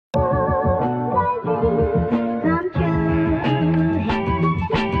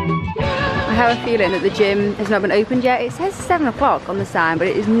have a feeling that the gym has not been opened yet. It says 7 o'clock on the sign, but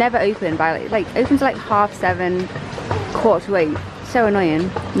it is never open by like opens like 7:30, 7:45. So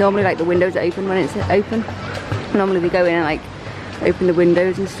annoying. Normally like the windows are open when it's open. Normally they go in and like open the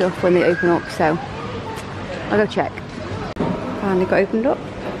windows and stuff when they open up, so I'll go check. Finally got opened up.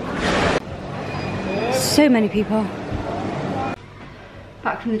 So many people.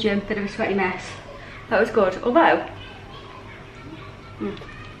 Back from the gym, bit of a sweaty mess. That was good, although it's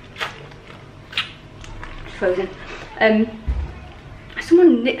frozen.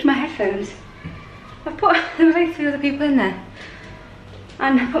 Someone nicked my headphones. There was like 3 other people in there,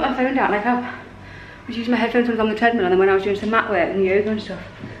 and I put my phone down. Like I was using my headphones when I was on the treadmill, and then when I was doing some mat work and yoga and stuff,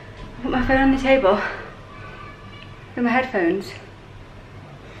 I put my phone on the table with my headphones,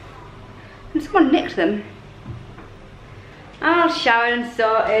 and someone nicked them. I'm all showered and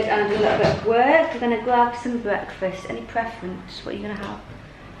sorted, and I did a little bit of work. We're gonna grab some breakfast. Any preference? What are you gonna have?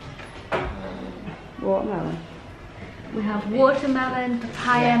 Watermelon. We have watermelon,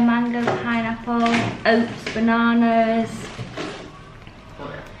 papaya, mango, pineapple, oats, bananas.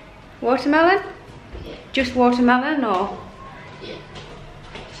 Watermelon? Just watermelon, or?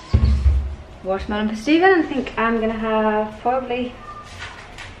 Watermelon for Stephen. I think I'm gonna have probably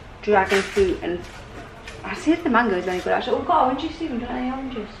dragon fruit, and I see if the mango is any good actually. Oh, we've got oranges, Stephen. Do you want any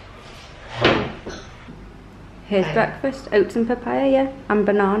oranges? Here's breakfast: oats and papaya, yeah, and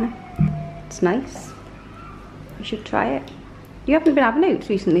banana. It's nice. You should try it. You haven't been having oats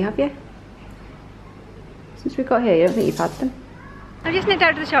recently, have you? Since we got here, I don't think you've had them. I've just nipped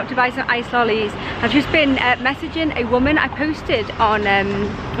out to the shop to buy some ice lollies. I've just been messaging a woman I posted on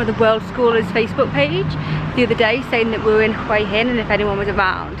the World Schoolers Facebook page the other day, saying that we were in Hua Hin and if anyone was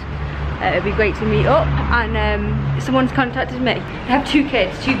around, it'd be great to meet up. And someone's contacted me. I have 2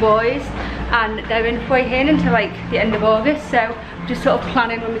 kids, 2 boys, and they're in Hua Hin until like the end of August. So we're just sort of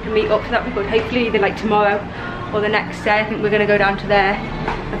planning when we can meet up. So that'd be good. Hopefully either like tomorrow or the next day. I think we're gonna go down to their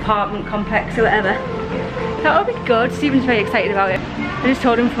apartment complex or whatever. That'll be good. Stephen's very excited about it. I just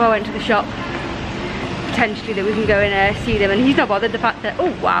told him before I went to the shop, potentially, that we can go and see them, and he's not bothered. The fact that,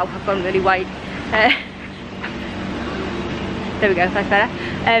 oh wow, I've gone really white. There we go, that's better.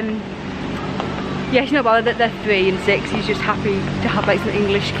 Yeah, he's not bothered that they're 3 and 6. He's just happy to have like some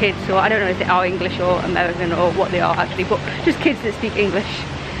English kids, or I don't know if they are English or American or what they are actually, but just kids that speak English.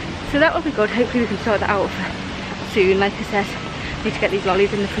 So that will be good. Hopefully we can sort that out soon. Like I said, need to get these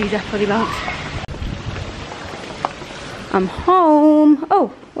lollies in the freezer for the bounce. I'm home.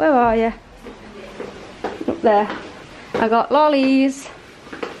 Oh, where are you? Up there. I got lollies.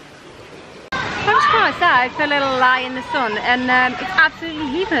 I'm just come outside for a little lie in the sun, and it's absolutely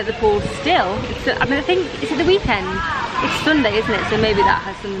heaving at the pool still. I mean, I think, is it the weekend? It's Sunday, isn't it? So maybe that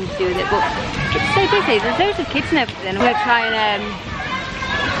has something to do with it, but it's so busy. There's loads of kids and everything. I'm going to try and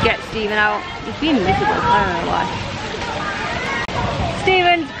get Stephen out. He's being miserable, I don't know why.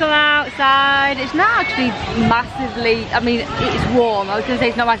 Stephen's come outside. It's not actually massively, I mean, it's warm. I was going to say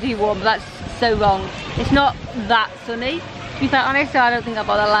it's not massively warm, but that's so wrong. It's not that sunny, to be quite honest, so I don't think I'll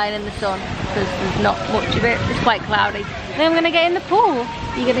bother lying in the sun because there's not much of it. It's quite cloudy. Then I'm going to get in the pool.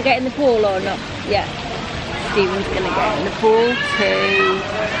 Are you going to get in the pool or not? Yeah. Stephen's going to get in the pool too.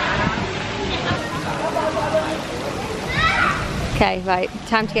 Okay, right,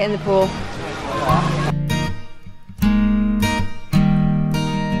 time to get in the pool.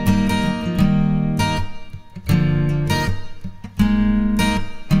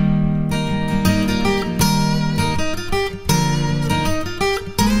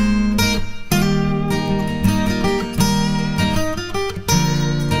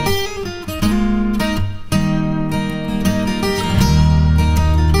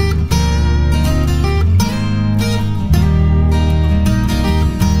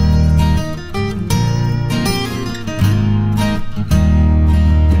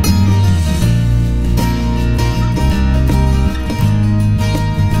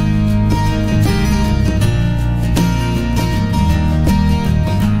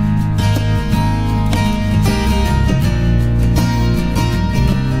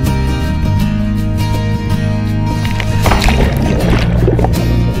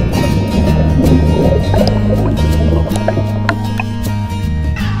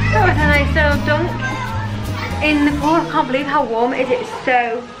 In the pool, I can't believe how warm it is.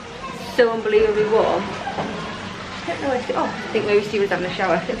 It's so unbelievably warm. I don't know where to, oh, I think maybe Stephen's having a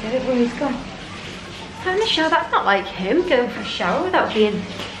shower. I don't know where he's gone. Having a shower, that's not like him, going for a shower without being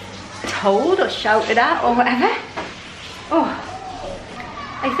told or shouted at or whatever. Oh,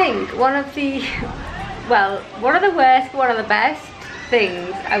 I think one of the, well, one of the worst, but one of the best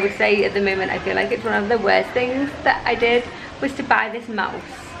things I would say at the moment, I feel like it's one of the worst things that I did, was to buy this mouse,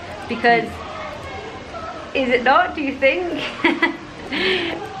 because Is it not, do you think?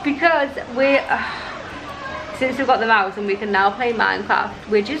 Because since we've got the mouse and we can now play Minecraft,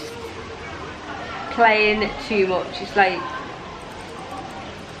 we're just playing too much. It's like,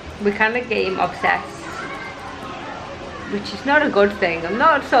 we're kind of game obsessed, which is not a good thing. I'm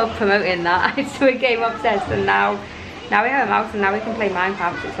not sort of promoting that. It's we're game obsessed, and now we have a mouse and now we can play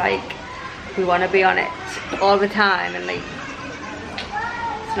Minecraft. It's like, we want to be on it all the time, and like,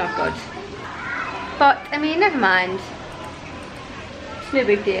 it's not good. But I mean, never mind. It's no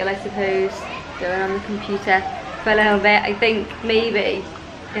big deal, I suppose. Going on the computer for a little bit. I think maybe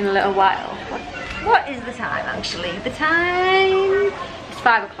in a little while. What is the time actually? The time is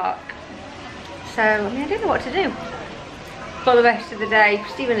 5 o'clock. So I mean, I don't know what to do for the rest of the day.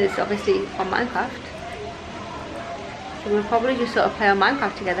 Stephen is obviously on Minecraft, so we'll probably just sort of play on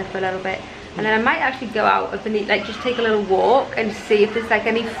Minecraft together for a little bit. And then I might actually go out of the like just take a little walk and see if there's like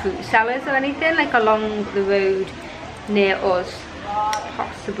any fruit sellers or anything like along the road near us.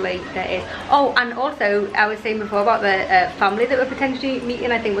 Possibly there is. Oh, and also I was saying before about the family that we're potentially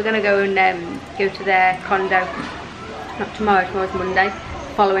meeting. I think we're gonna go and go to their condo. Not tomorrow. Tomorrow's Monday.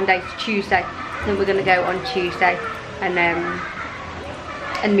 Following day is Tuesday. I think we're gonna go on Tuesday and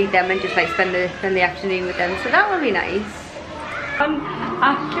meet them and just like spend the afternoon with them. So that will be nice.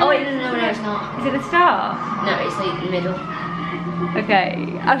 Oh wait, no, it's not. Is it the start? No, it's like the middle.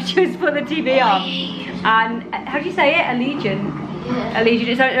 Okay, I've just put the TV on. And how do you say it? Allegiant. Yeah. Allegiant.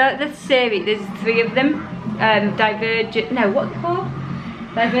 It's like the series. There's 3 of them. Divergent. No, what's it called?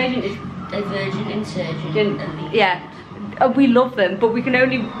 Divergent is Divergent, Insurgent, Allegiant. Yeah. We love them, but we can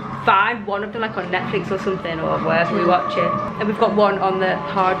only find one of them like on Netflix or something, or wherever we watch it. And we've got one on the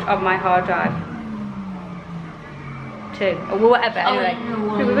my hard drive. 2 or whatever. Anyway,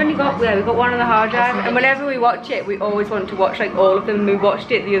 so we've only got we've got one on the hard drive, and whenever we watch it, we always want to watch like all of them. We watched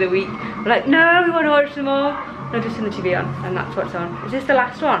it the other week. We're like, no, we want to watch them all. No, just turn the TV on, and that's what's on. Is this the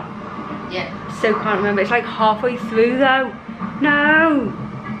last one? Yeah. So can't remember. It's like halfway through though. No.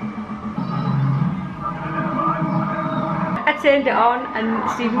 I turned it on and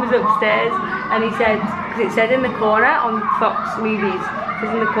Stephen was upstairs and he said, because it said in the corner on Fox Movies, it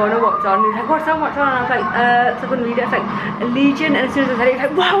was in the corner what's on. He was like, what's on, what's on? And I was like, so I couldn't read it. I was like, Allegiant. And as soon as I said it, he was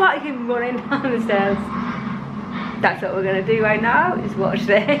like, wow, I came running down the stairs. That's what we're going to do right now, is watch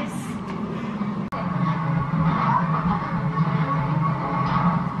this.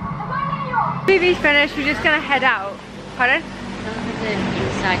 TV's finished, we're just going to head out. Pardon?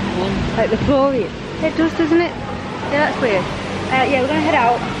 Inside one. Like the floor, it does, doesn't it? Yeah, that's weird. Yeah, we're gonna head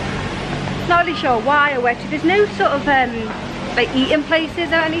out. Not really sure why or where to. There's no sort of like eating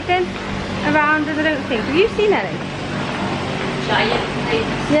places or anything around us, I don't think. Have you seen any? Giant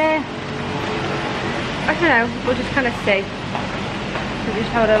places. Yeah. I don't know. We'll just kind of see. We'll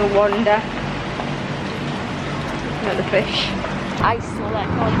just have a little wander. Look at the fish. I saw that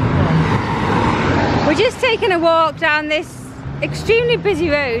one. We're just taking a walk down this extremely busy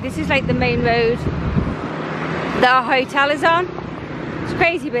road. This is like the main road that our hotel is on. It's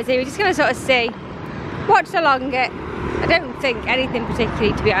crazy busy. We're just gonna sort of see, watch along it. I don't think anything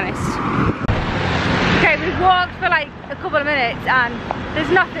particularly, to be honest. Okay, we've walked for like a couple of minutes and there's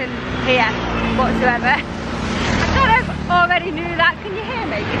nothing here whatsoever. I kind of already knew that. Can you hear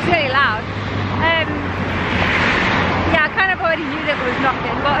me? It's really loud. Yeah, I kind of already knew that there was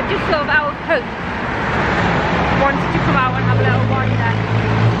nothing, but I just sort of out of hope wanted to come out and have a little wander.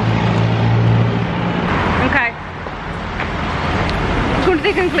 Okay. Come to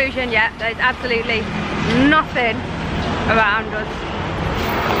the conclusion, yeah, there's absolutely nothing around us.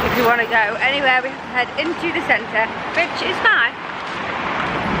 If we want to go anywhere, we have to head into the centre, which is fine.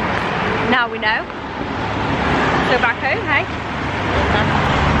 Now we know. Go back home, hey?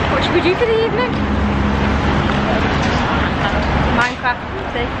 What should we do for the evening? Minecraft,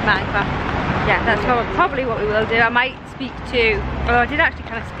 see? Minecraft. Yeah, that's probably what we will do. I might speak to, well, I did actually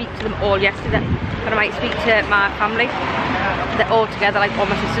kind of speak to them all yesterday, but I might speak to my family. They're all together, like all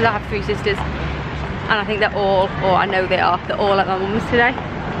my sisters. I have 3 sisters, and I think they're all, or I know they are, they're all at my mum's today.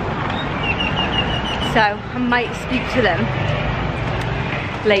 So I might speak to them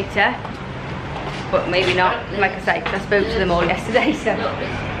later, but maybe not. Like I say, I spoke to them all yesterday, so.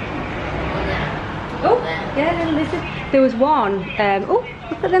 Oh, yeah, little lizard. There was one, oh,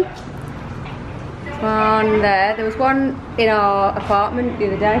 look at them. One there. There was one in our apartment the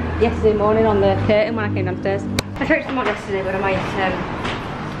other day, yesterday morning on the curtain when I came downstairs. I spoke to them all yesterday, but I might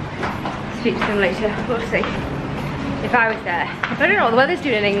speak to them later. We'll see. If I was there. I don't know what the weather's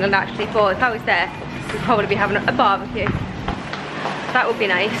doing in England actually, but if I was there, we'd probably be having a barbecue. That would be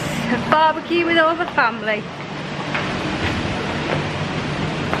nice. A barbecue with all the family.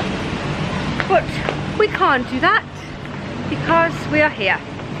 But we can't do that because we are here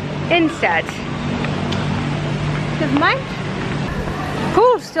instead. Never mind.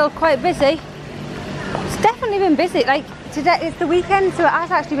 Pool's still quite busy. It's definitely been busy. Like today, it's the weekend, so it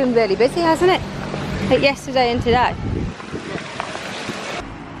has actually been really busy, hasn't it? Like yesterday and today.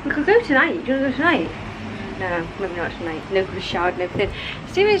 We could go tonight. Do you want to go tonight? No, maybe not tonight. No, could have showered and everything.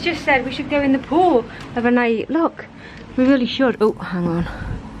 Steven's just said we should go in the pool of a night. Look, we really should. Oh, hang on.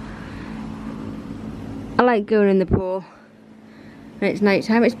 I like going in the pool when it's night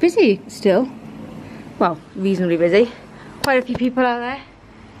time. It's busy still. Well, reasonably busy. Quite a few people out there.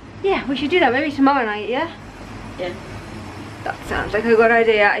 Yeah, we should do that. Maybe tomorrow night, yeah? Yeah. That sounds like a good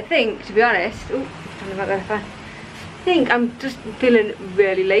idea. I think, to be honest. Oh, I'm not going to find. I think I'm just feeling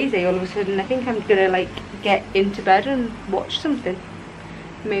really lazy all of a sudden. I think I'm gonna like get into bed and watch something.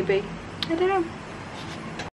 Maybe. I don't know.